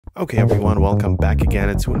Okay everyone, welcome back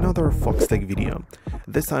again to another Foxtecc video.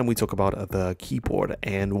 This time we talk about the keyboard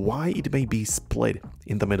and why it may be split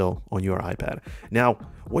in the middle on your iPad. Now,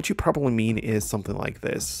 what you probably mean is something like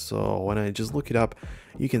this. So when I just look it up,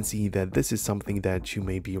 you can see that this is something that you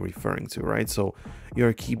may be referring to, right? So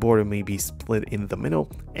your keyboard may be split in the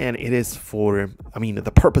middle, and it is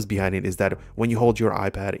the purpose behind it is that when you hold your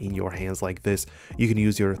iPad in your hands like this, you can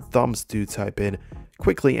use your thumbs to type in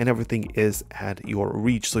quickly and everything is at your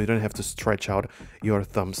reach, so you don't have to stretch out your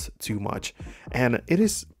thumbs too much. And it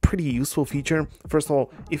is pretty useful feature. First of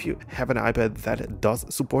all, if you have an iPad that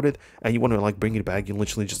does support it and you want to bring it back, you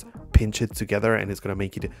literally just pinch it together and it's gonna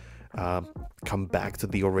make it come back to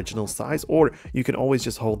the original size. Or you can always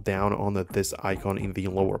just hold down on this icon in the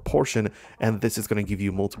lower portion, and this is going to give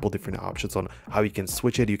you multiple different options on how you can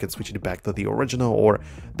switch it. You can switch it back to the original, or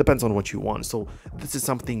depends on what you want. So this is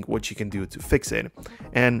something what you can do to fix it.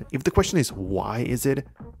 And if the question is why is it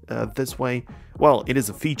this way, well, it is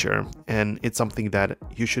a feature and it's something that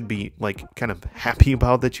you should be kind of happy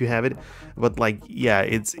about that you have it, but yeah,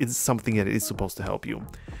 it's something that is supposed to help you.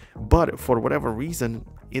 But for whatever reason,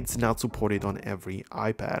 it's not supported on every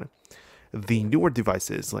iPad. The newer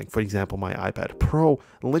devices, like for example my iPad Pro,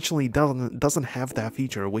 literally doesn't have that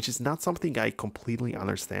feature, which is not something I completely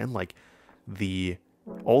understand. Like the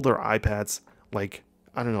older iPads,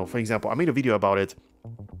 I don't know, for example, I made a video about it.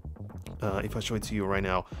 If I show it to you right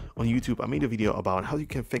now on YouTube, I made a video about how you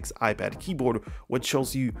can fix iPad keyboard, which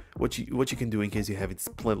shows you what you can do in case you have it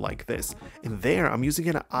split like this. And there I'm using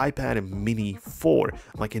an iPad mini 4,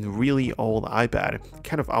 like a really old iPad,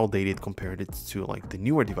 kind of outdated compared it to the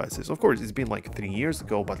newer devices. Of course, it's been 3 years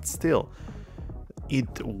ago, but still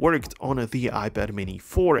it worked on the iPad mini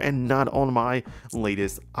 4 and not on my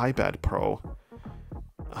latest iPad Pro.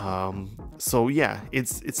 So yeah,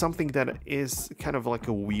 it's something that is kind of like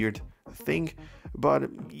a weird thing, but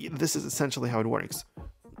this is essentially how it works.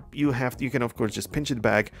 You can of course just pinch it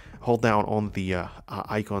back, hold down on the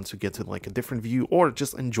icon to get to a different view, or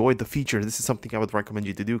just enjoy the feature. This is something I would recommend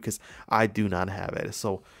you to do because I do not have it.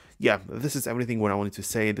 So yeah, this is everything what I wanted to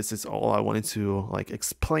say. This is all I wanted to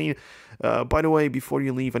explain. By the way, before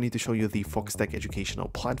you leave, I need to show you the Foxtecc educational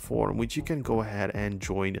platform, which you can go ahead and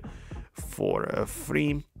join for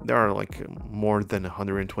free. There are more than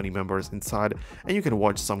 120 members inside, and you can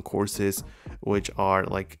watch some courses which are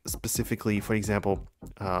specifically, for example,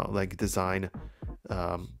 design.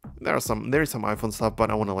 There is some iPhone stuff,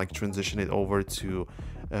 but I want to transition it over to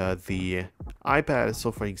the iPad.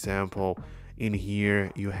 So for example, in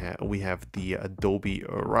here we have the Adobe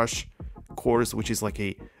Rush course, which is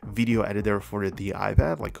a video editor for the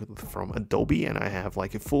iPad, from Adobe, and I have a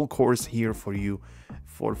full course here for you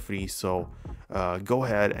for free. So go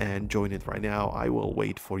ahead and join it right now. I will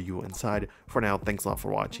wait for you inside. For now, thanks a lot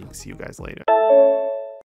for watching. See you guys later.